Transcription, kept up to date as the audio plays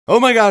Oh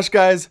my gosh,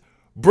 guys,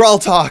 Brawl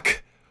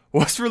Talk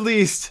was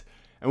released,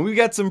 and we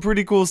got some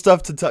pretty cool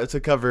stuff to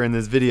cover in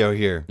this video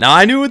here. Now,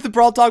 I knew what the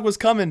Brawl Talk was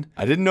coming.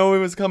 I didn't know it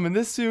was coming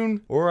this soon,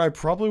 or I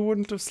probably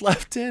wouldn't have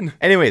slept in.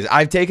 Anyways,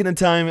 I've taken the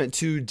time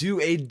to do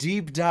a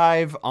deep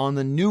dive on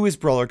the newest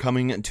brawler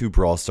coming to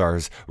Brawl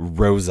Stars,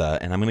 Rosa,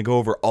 and I'm gonna go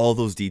over all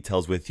those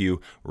details with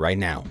you right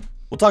now.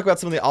 We'll talk about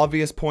some of the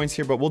obvious points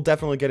here, but we'll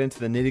definitely get into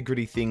the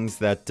nitty-gritty things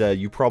that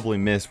you probably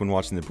missed when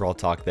watching the Brawl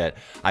Talk that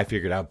I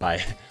figured out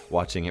by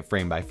watching it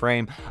frame by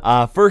frame.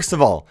 First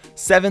of all,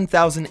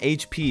 7,000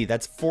 HP.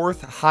 That's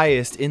 4th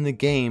highest in the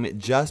game,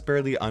 just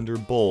barely under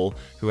Bull,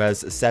 who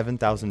has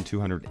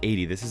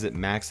 7,280. This is at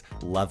max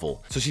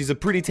level. So she's a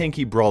pretty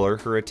tanky brawler.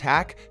 Her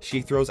attack, she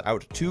throws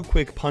out 2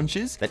 quick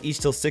punches that each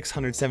deal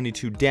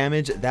 672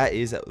 damage. That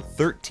is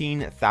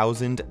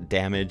 13,000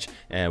 damage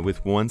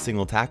with one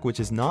single attack, which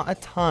is not a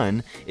ton.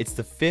 It's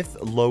the 5th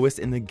lowest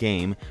in the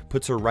game,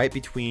 puts her right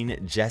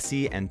between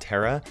Jessie and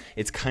Tara.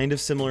 It's kind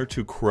of similar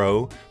to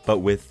Crow,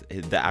 but with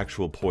the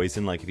actual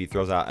poison. Like if he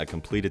throws out a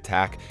complete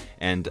attack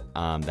and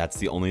that's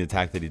the only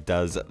attack that he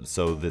does,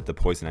 so that the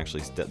poison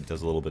actually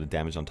does a little bit of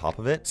damage on top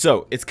of it.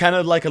 So it's kind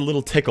of like a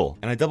little tickle.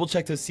 And I double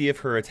checked to see if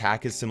her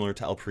attack is similar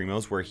to El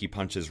Primo's, where he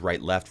punches right,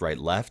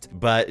 left,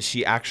 but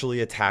she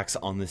actually attacks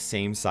on the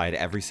same side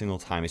every single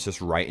time. It's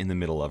just right in the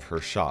middle of her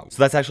shot.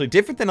 So that's actually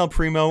different than El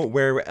Primo,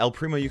 where El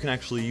Primo you can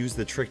actually use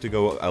the trick to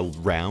go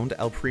around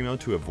El Primo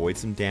to avoid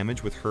some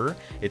damage. With her,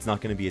 it's not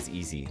going to be as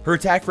easy. Her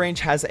attack range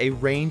has a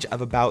range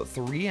of about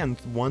 3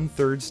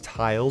 1/3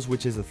 tiles,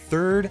 which is a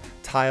 1/3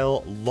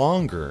 tile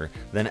longer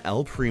than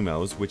El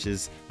Primo's, which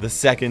is the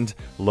 2nd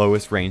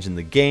lowest range in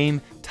the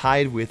game,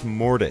 tied with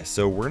Mortis.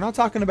 So we're not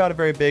talking about a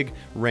very big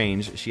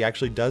range. She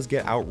actually does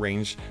get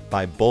outranged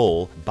by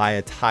Bull by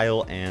a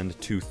tile and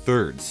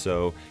 2/3.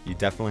 So you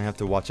definitely have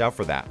to watch out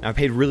for that. Now, I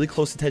paid really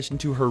close attention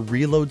to her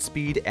reload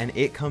speed, and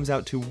it comes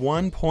out to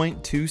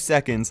 1.2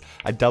 seconds.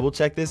 I double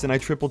checked this and I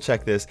triple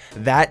checked this.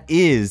 That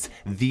is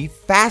the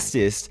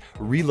fastest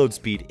reload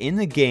speed in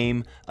the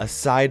game,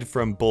 aside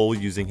from Bull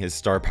using his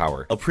star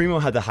power. El Primo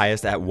had the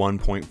highest at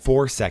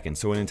 1.4 seconds,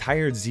 so an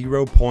entire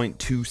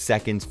 0.2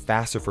 seconds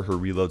faster for her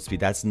reload speed.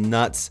 That's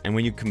nuts. And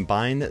when you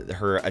combine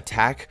her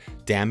attack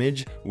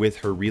damage with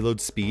her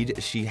reload speed,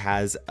 she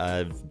has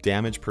a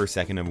damage per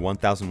second of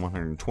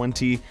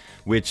 1,120,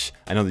 which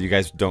I know that you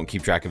guys don't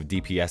keep track of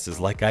DPSs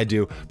like I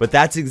do, but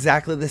that's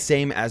exactly the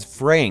same as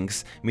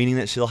Frank's, meaning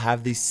that she'll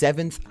have the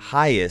 7th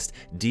highest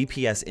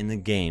DPS in the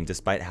game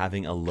despite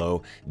having a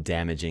low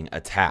damaging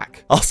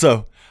attack.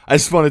 Also, I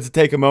just wanted to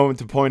take a moment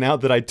to point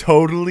out that I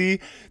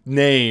totally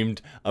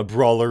named a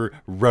brawler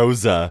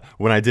Rosa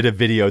when I did a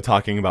video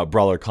talking about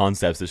brawler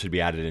concepts that should be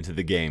added into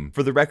the game.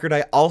 For the record,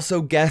 I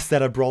also guessed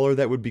that a brawler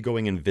that would be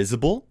going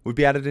invisible would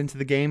be added into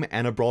the game,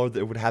 and a brawler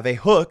that would have a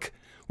hook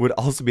would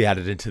also be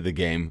added into the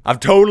game. I've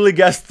totally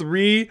guessed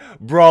 3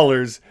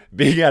 brawlers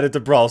being added to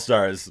Brawl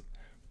Stars.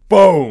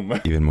 Boom!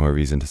 Even more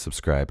reason to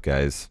subscribe,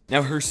 guys.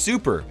 Now her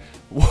super,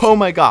 oh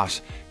my gosh.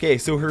 Okay,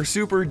 so her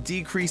super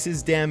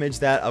decreases damage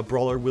that a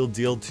brawler will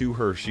deal to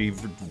her. She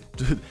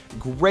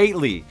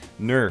greatly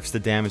nerfs the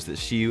damage that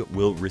she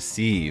will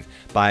receive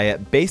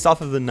based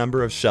off of the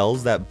number of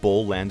shells that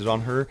Bull landed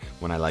on her.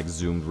 When I like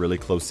zoomed really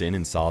close in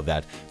and saw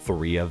that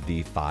 3 of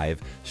the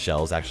 5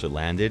 shells actually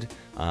landed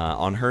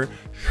on her,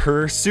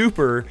 her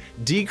super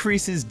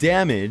decreases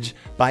damage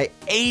by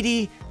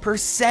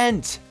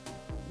 80%,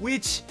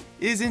 which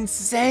is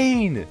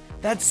insane.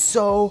 That's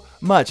so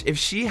much. If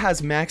she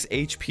has max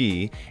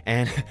HP,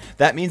 and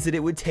that means that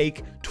it would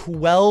take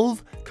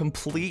 12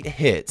 complete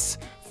hits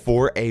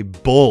for a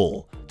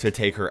Bull to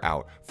take her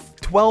out.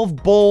 12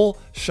 Bull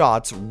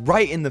shots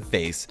right in the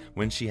face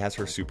when she has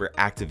her super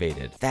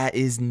activated. That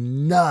is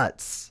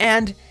nuts.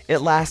 And it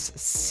lasts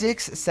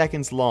 6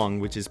 seconds long,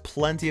 which is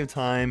plenty of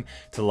time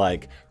to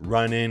like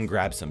run in,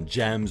 grab some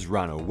gems,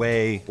 run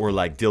away, or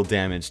like deal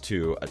damage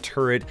to a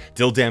turret,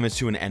 deal damage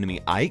to an enemy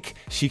Ike.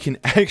 She can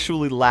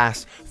actually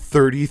last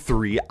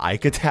 33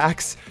 Ike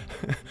attacks,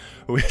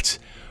 which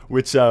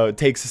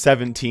takes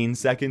 17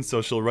 seconds,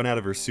 so she'll run out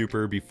of her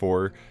super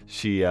before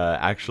she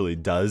actually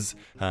does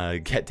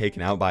get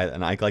taken out by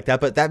an Ike like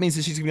that. But that means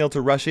that she's gonna be able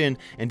to rush in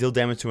and deal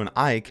damage to an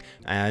Ike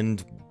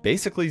and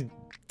basically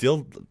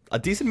deal a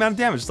decent amount of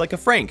damage. It's like a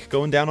Frank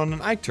going down on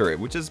an Ike turret,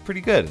 which is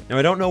pretty good. Now,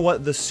 I don't know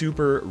what the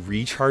super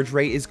recharge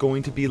rate is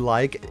going to be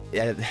like.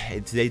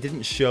 They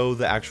didn't show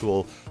the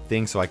actual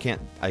thing, so I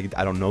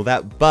don't know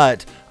that,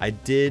 but I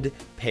did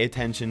pay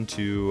attention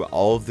to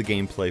all of the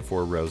gameplay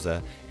for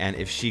Rosa, and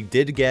if she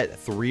did get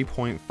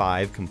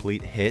 3.5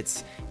 complete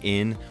hits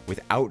in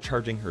without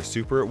charging her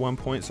super at one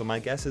point, so my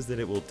guess is that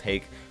it will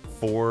take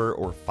 4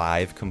 or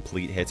 5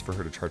 complete hits for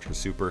her to charge her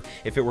super.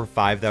 If it were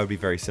 5, that would be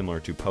very similar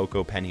to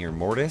Poco, Penny, or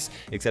Mortis,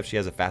 except she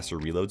has a faster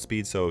reload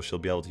speed, so she'll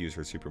be able to use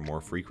her super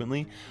more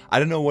frequently. I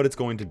don't know what it's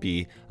going to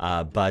be,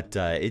 but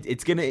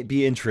it's going to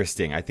be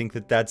interesting. I think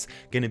that that's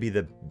going to be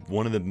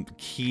one of the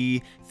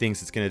key things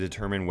that's going to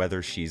determine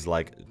whether she's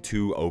like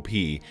too OP,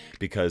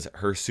 because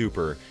her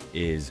super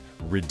is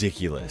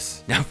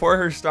ridiculous. Now for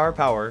her star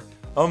power,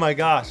 oh my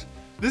gosh,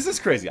 This is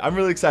crazy. I'm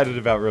really excited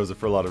about Rosa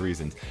for a lot of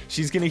reasons.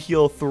 She's gonna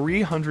heal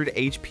 300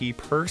 HP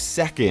per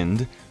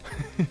second.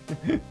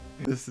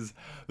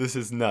 This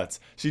is nuts.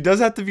 She does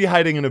have to be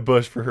hiding in a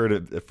bush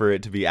for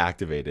it to be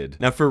activated.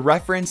 Now, for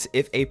reference,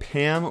 if a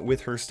Pam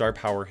with her star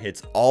power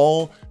hits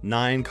all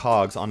 9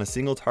 cogs on a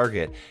single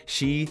target,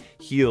 she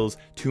heals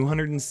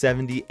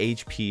 270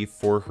 HP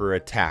for her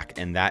attack,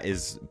 and that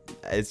is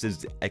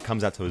it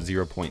comes out to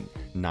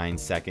 0.9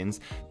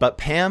 seconds. But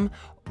Pam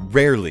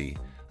rarely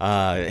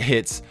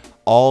hits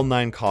all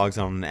 9 cogs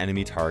on an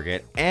enemy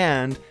target,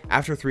 and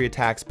after 3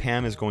 attacks,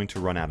 Pam is going to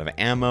run out of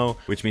ammo,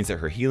 which means that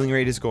her healing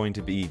rate is going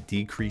to be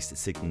decreased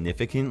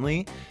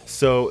significantly.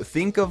 So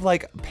think of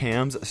like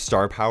Pam's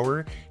star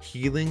power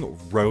healing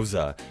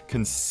Rosa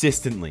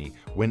consistently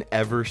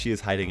whenever she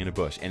is hiding in a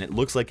bush, and it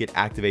looks like it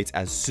activates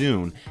as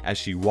soon as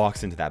she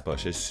walks into that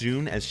bush. As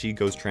soon as she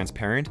goes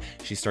transparent,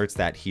 she starts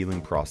that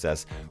healing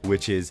process,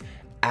 which is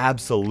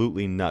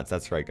absolutely nuts.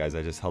 That's right, guys.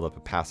 I just held up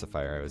a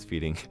pacifier I was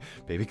feeding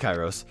baby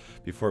Kairos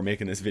before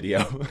making this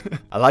video.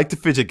 I like to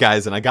fidget,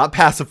 guys, and I got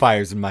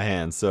pacifiers in my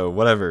hands, so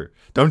whatever.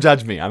 Don't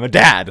judge me. I'm a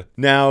dad.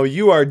 Now,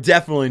 you are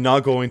definitely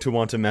not going to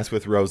want to mess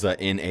with Rosa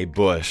in a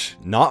bush.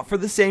 Not for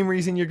the same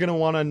reason you're going to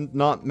want to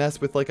not mess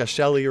with like a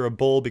Shelly or a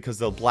Bull because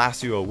they'll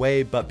blast you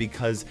away, but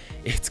because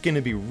it's going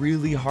to be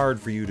really hard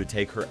for you to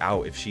take her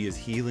out if she is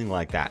healing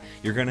like that.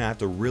 You're going to have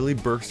to really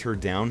burst her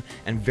down,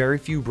 and very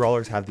few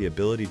brawlers have the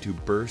ability to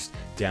burst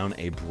down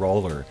a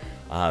brawler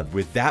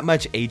with that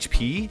much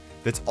HP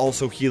that's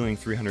also healing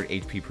 300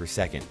 HP per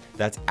second.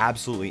 That's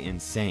absolutely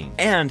insane.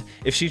 And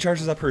if she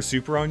charges up her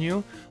super on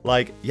you,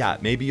 like, yeah,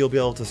 maybe you'll be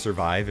able to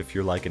survive if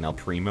you're like an El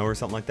Primo or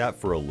something like that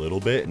for a little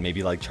bit, and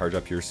maybe like charge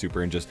up your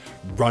super and just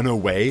run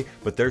away,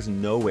 but there's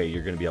no way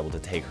you're gonna be able to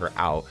take her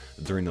out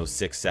during those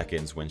 6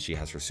 seconds when she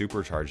has her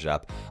super charged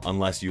up,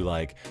 unless you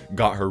like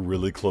got her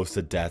really close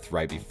to death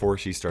right before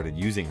she started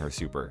using her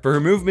super. For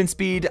her movement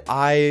speed,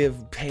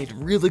 I've paid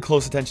really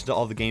close attention to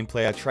all the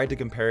gameplay. I tried to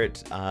compare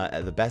it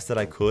the best that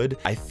I could.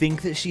 I think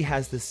that she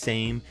has the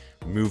same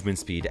movement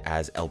speed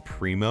as El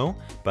Primo,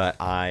 but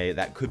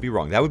that could be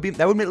wrong. That would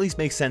at least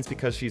make sense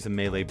because she's a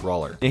melee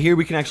brawler. And here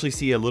we can actually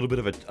see a little bit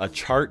of a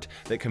chart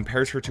that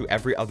compares her to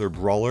every other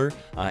brawler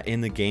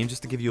in the game,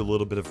 just to give you a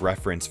little bit of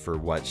reference for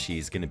what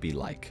she's gonna be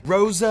like.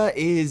 Rosa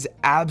is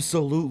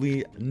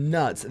absolutely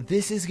nuts.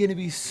 This is gonna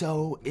be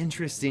so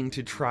interesting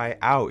to try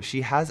out.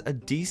 She has a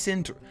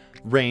decent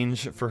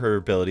range for her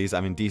abilities.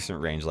 I mean,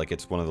 decent range, like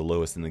it's one of the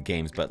lowest in the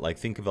games, but like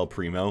think of El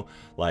Primo,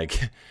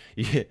 like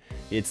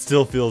it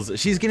still feels,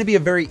 she's gonna be a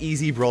very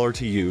easy brawler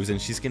to use,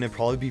 and she's gonna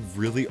probably be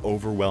really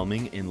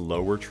overwhelming in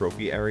lower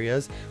trophy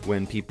areas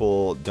when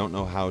people don't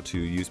know how to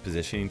use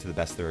positioning to the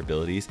best of their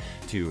abilities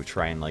to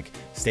try and like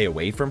stay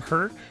away from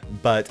her.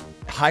 But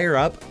higher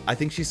up, I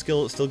think she's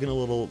still gonna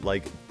little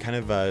like kind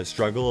of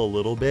struggle a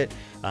little bit.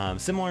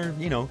 Similar,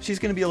 you know, she's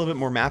gonna be a little bit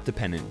more map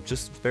dependent,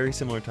 just very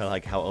similar to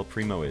like how El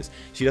Primo is.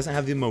 She doesn't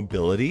have the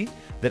mobility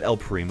that El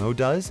Primo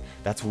does.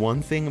 That's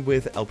one thing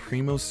with El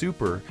Primo's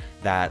super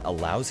that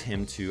allows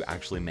him to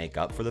actually make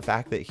up for the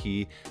fact that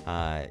he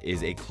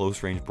is a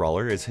close range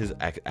brawler, is his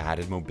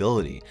added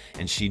mobility,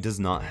 and she does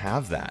not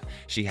have that.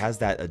 She has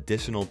that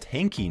additional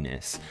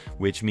tankiness,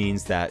 which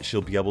means that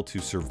she'll be able to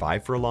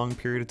survive for a long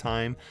period of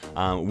time.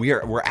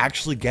 We're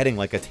actually getting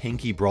like a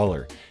tanky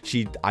brawler.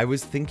 I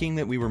was thinking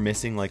that we were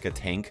missing like a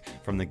tank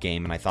from the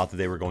game, and I thought that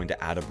they were going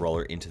to add a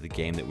brawler into the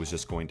game that was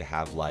just going to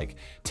have like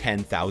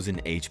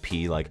 10,000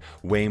 HP, like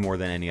way more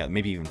than any other,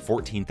 maybe even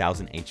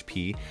 14,000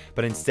 HP.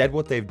 But instead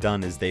what they've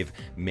done is they've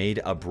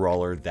made a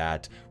brawler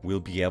that will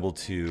be able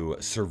to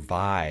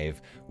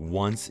survive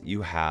once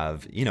you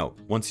have,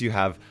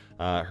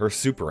 her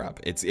super up.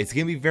 It's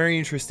gonna be very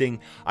interesting.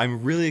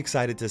 I'm really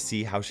excited to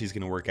see how she's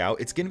gonna work out.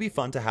 It's gonna be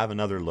fun to have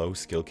another low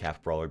skill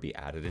cap brawler be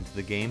added into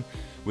the game,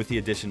 with the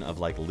addition of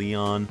like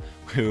Leon,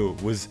 who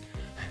was,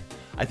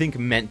 I think,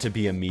 meant to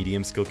be a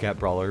medium skill cap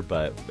brawler,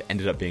 but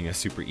ended up being a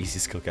super easy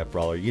skill cap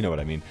brawler. You know what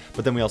I mean.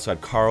 But then we also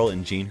had Carl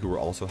and Jean, who were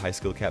also high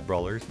skill cap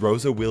brawlers.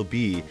 Rosa will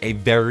be a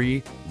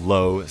very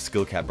low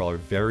skill cap brawler,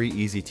 very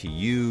easy to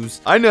use.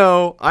 I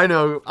know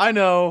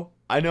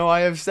I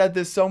have said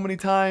this so many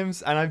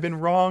times and I've been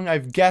wrong.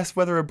 I've guessed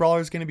whether a brawler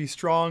is going to be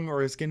strong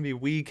or is going to be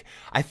weak.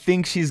 I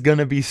think she's going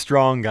to be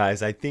strong,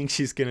 guys. I think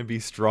she's going to be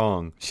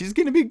strong. She's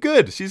going to be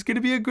good. She's going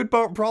to be a good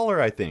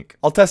brawler, I think.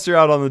 I'll test her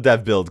out on the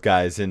dev build,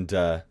 guys, and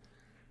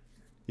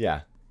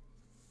yeah.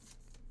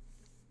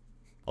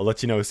 I'll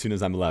let you know as soon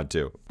as I'm allowed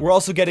to. We're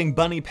also getting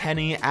Bunny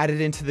Penny added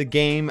into the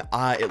game.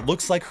 It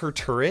looks like her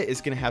turret is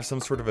going to have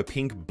some sort of a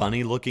pink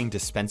bunny looking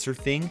dispenser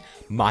thing.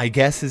 My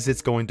guess is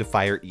it's going to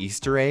fire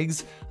Easter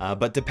eggs,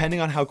 but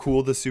depending on how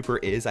cool the super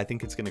is, I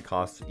think it's going to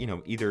cost,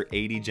 either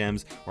 80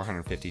 gems or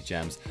 150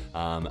 gems.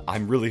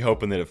 I'm really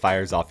hoping that it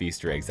fires off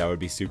Easter eggs. That would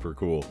be super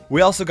cool.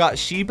 We also got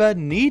Shiba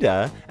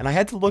Nita, and I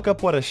had to look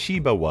up what a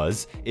Shiba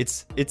was.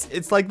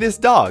 It's like this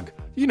dog.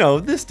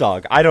 This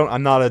dog.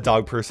 I'm not a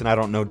dog person. I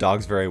don't know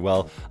dogs very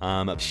well.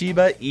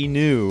 Shiba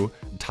Inu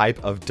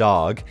type of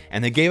dog,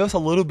 and they gave us a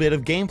little bit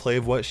of gameplay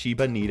of what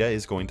Shiba Nita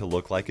is going to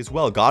look like as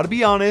well. Gotta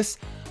be honest,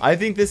 I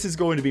think this is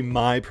going to be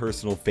my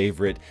personal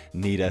favorite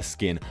Nita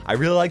skin. I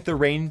really like the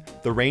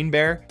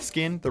reindeer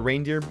skin,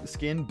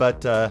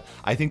 but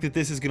I think that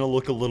this is gonna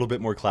look a little bit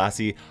more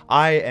classy.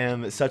 I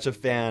am such a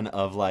fan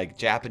of like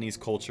Japanese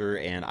culture,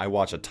 and I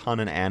watch a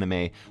ton of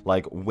anime,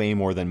 like way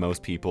more than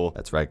most people.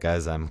 That's right,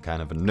 guys, I'm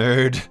kind of a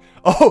nerd.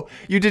 Oh,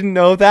 you didn't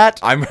know that?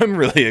 I'm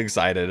really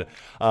excited.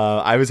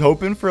 I was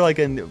hoping for like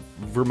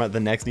the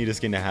next Nita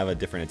skin to have a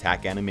different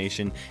attack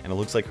animation, and it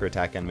looks like her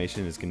attack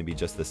animation is going to be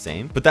just the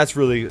same. But that's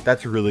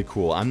really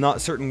cool. I'm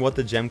not certain what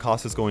the gem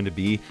cost is going to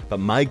be, but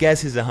my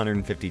guess is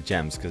 150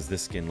 gems because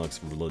this skin looks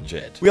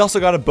legit. We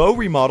also got a bow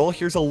remodel.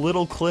 Here's a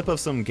little clip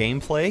of some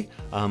gameplay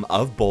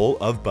of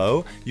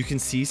bow. You can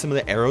see some of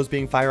the arrows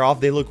being fired off.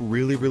 They look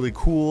really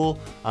cool.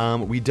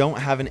 We don't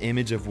have an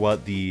image of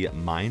what the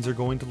mines are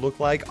going to look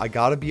like. I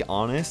gotta be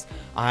honest,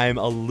 I'm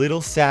a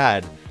little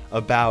sad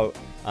about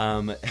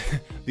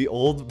the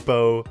old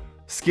bow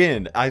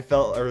skin.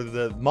 Or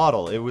the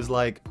model, it was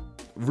like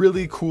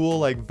really cool,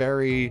 like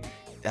very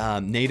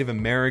Native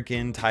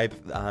American type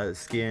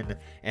skin,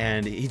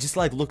 and he just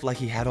like looked like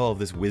he had all of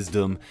this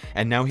wisdom,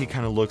 and now he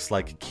kind of looks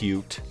like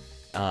cute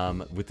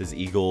with his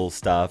eagle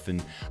stuff,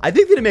 and I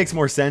think that it makes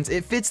more sense.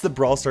 It fits the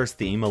Brawl Stars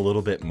theme a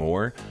little bit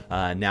more.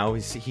 Now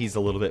he's a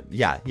little bit,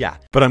 yeah,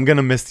 but I'm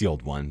gonna miss the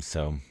old one,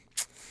 so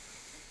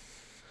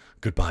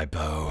goodbye,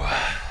 Bo.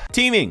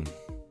 Teaming.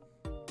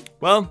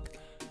 Well,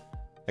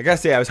 I gotta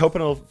say, I was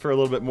hoping for a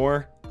little bit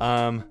more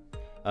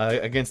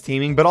against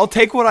teaming, but I'll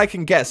take what I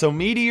can get. So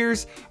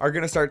meteors are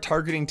going to start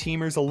targeting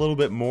teamers a little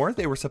bit more.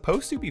 They were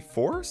supposed to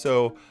before,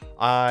 so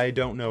I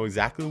don't know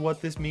exactly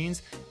what this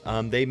means.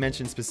 They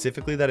mentioned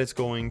specifically that it's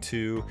going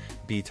to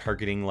be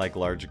targeting like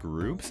large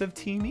groups of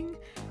teaming.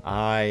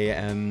 I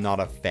am not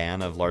a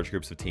fan of large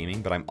groups of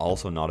teaming, but I'm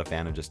also not a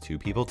fan of just 2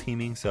 people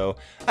teaming. So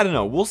I don't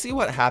know. We'll see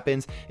what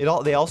happens. They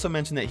also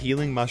mentioned that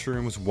healing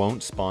mushrooms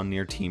won't spawn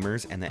near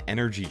teamers, and that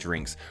energy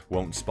drinks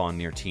won't spawn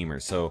near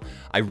teamers. So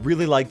I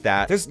really like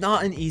that. There's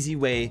not an easy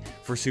way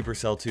for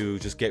Supercell to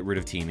just get rid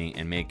of teaming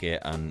and make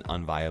it an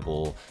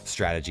unviable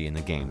strategy in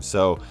the game.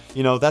 So,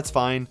 you know, that's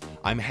fine.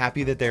 I'm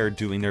happy that they're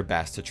doing their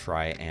best to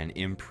try and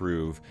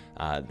improve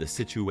the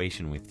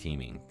situation with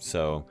teaming.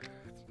 So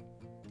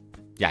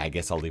yeah, I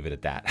guess I'll leave it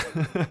at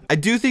that. I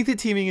do think that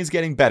teaming is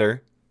getting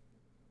better,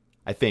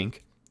 I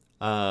think,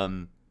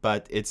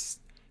 but it's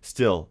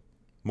still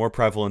more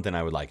prevalent than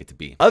I would like it to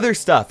be. Other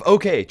stuff.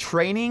 Okay,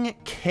 Training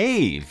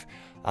Cave.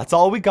 That's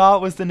all we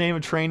got was the name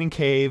of Training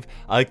Cave,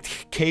 a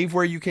cave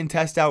where you can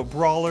test out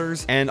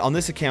brawlers. And on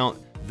this account,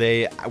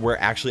 they were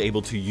actually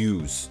able to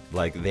use,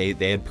 like they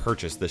had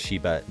purchased the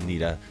Shiba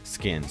Nita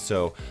skin.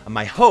 So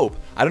my hope,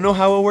 I don't know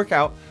how it'll work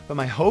out, but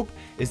my hope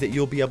is that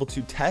you'll be able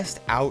to test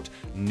out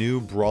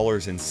new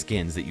brawlers and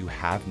skins that you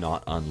have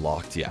not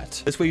unlocked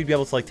yet. This way you'd be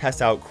able to like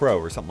test out Crow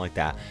or something like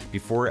that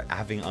before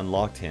having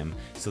unlocked him,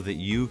 so that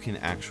you can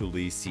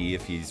actually see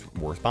if he's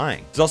worth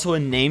buying. There's also a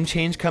name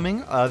change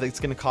coming that's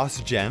going to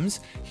cost gems.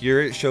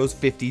 Here it shows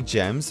 50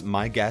 gems.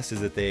 My guess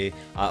is that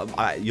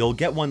you'll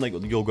get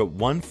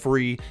one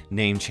free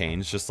name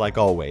change, just like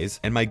always.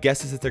 And my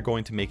guess is that they're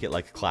going to make it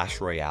like Clash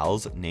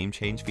Royale's name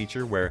change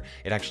feature, where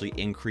it actually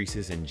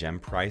increases in gem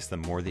price the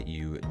more that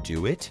you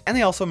do it. And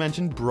they also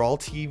mentioned Brawl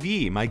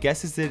TV. My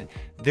guess is that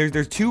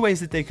there's 2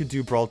 ways that they could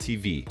do Brawl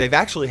TV. They've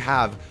actually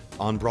have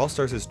on Brawl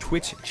Stars'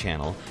 Twitch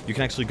channel, you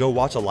can actually go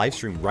watch a live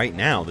stream right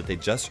now that they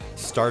just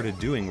started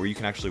doing, where you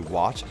can actually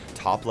watch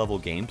top level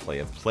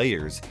gameplay of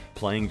players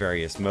playing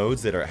various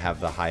modes that have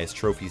the highest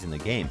trophies in the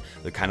game.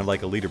 They're kind of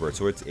like a leaderboard.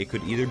 So it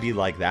could either be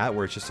like that,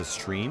 where it's just a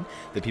stream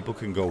that people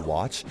can go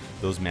watch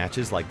those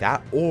matches like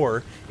that,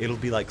 or it'll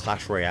be like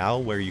Clash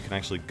Royale, where you can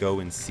actually go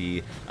and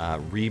see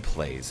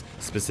replays,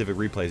 specific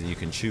replays, and you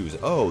can choose,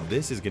 oh,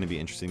 this is going to be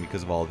interesting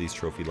because of all of these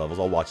trophy levels.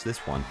 I'll watch this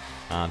one.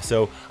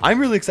 So I'm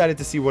really excited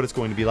to see what it's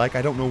going to be like.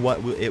 I don't know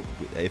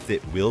if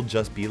it will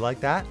just be like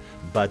that,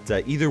 but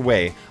either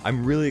way,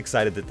 I'm really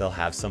excited that they'll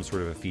have some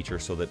sort of a feature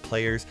so that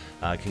players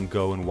can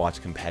go and watch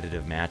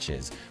competitive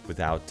matches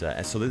without,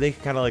 so that they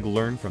can kind of like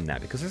learn from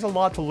that, because there's a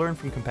lot to learn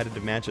from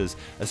competitive matches,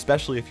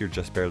 especially if you're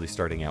just barely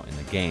starting out in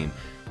the game.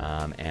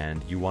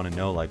 And you want to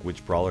know like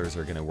which brawlers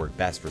are going to work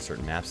best for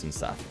certain maps and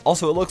stuff.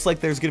 Also, it looks like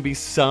there's going to be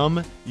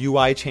some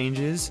UI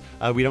changes.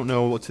 We don't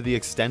know to the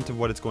extent of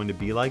what it's going to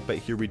be like, but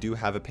here we do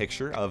have a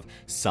picture of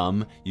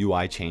some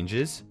UI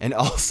changes. And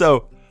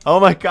also, oh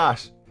my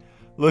gosh,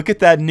 look at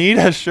that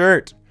Nita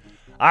shirt.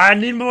 I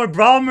need more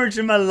Brawl merch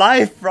in my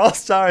life, Brawl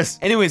Stars.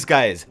 Anyways,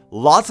 guys,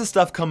 lots of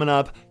stuff coming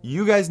up.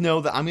 You guys know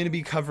that I'm going to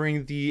be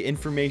covering the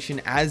information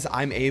as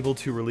I'm able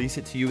to release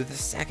it to you the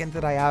second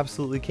that I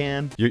absolutely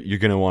can. You're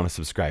going to want to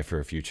subscribe for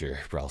a future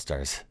Brawl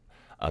Stars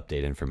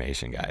update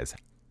information, guys.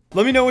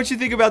 Let me know what you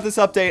think about this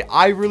update.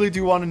 I really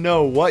do want to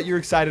know what you're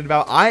excited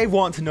about. I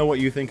want to know what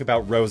you think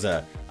about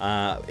Rosa.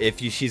 If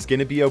she's going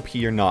to be OP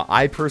or not.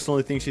 I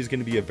personally think she's going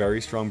to be a very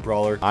strong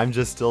brawler. I'm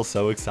just still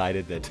so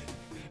excited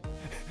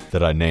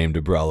that I named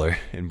a brawler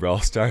in Brawl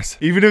Stars.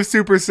 Even if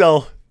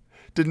Supercell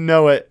didn't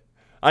know it,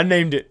 I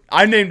named it.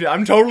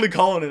 I'm totally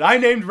calling it. I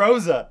named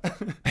Rosa.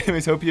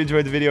 Anyways, hope you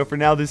enjoyed the video. For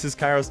now, this is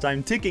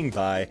KairosTime ticking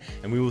by,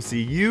 and we will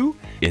see you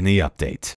in the update.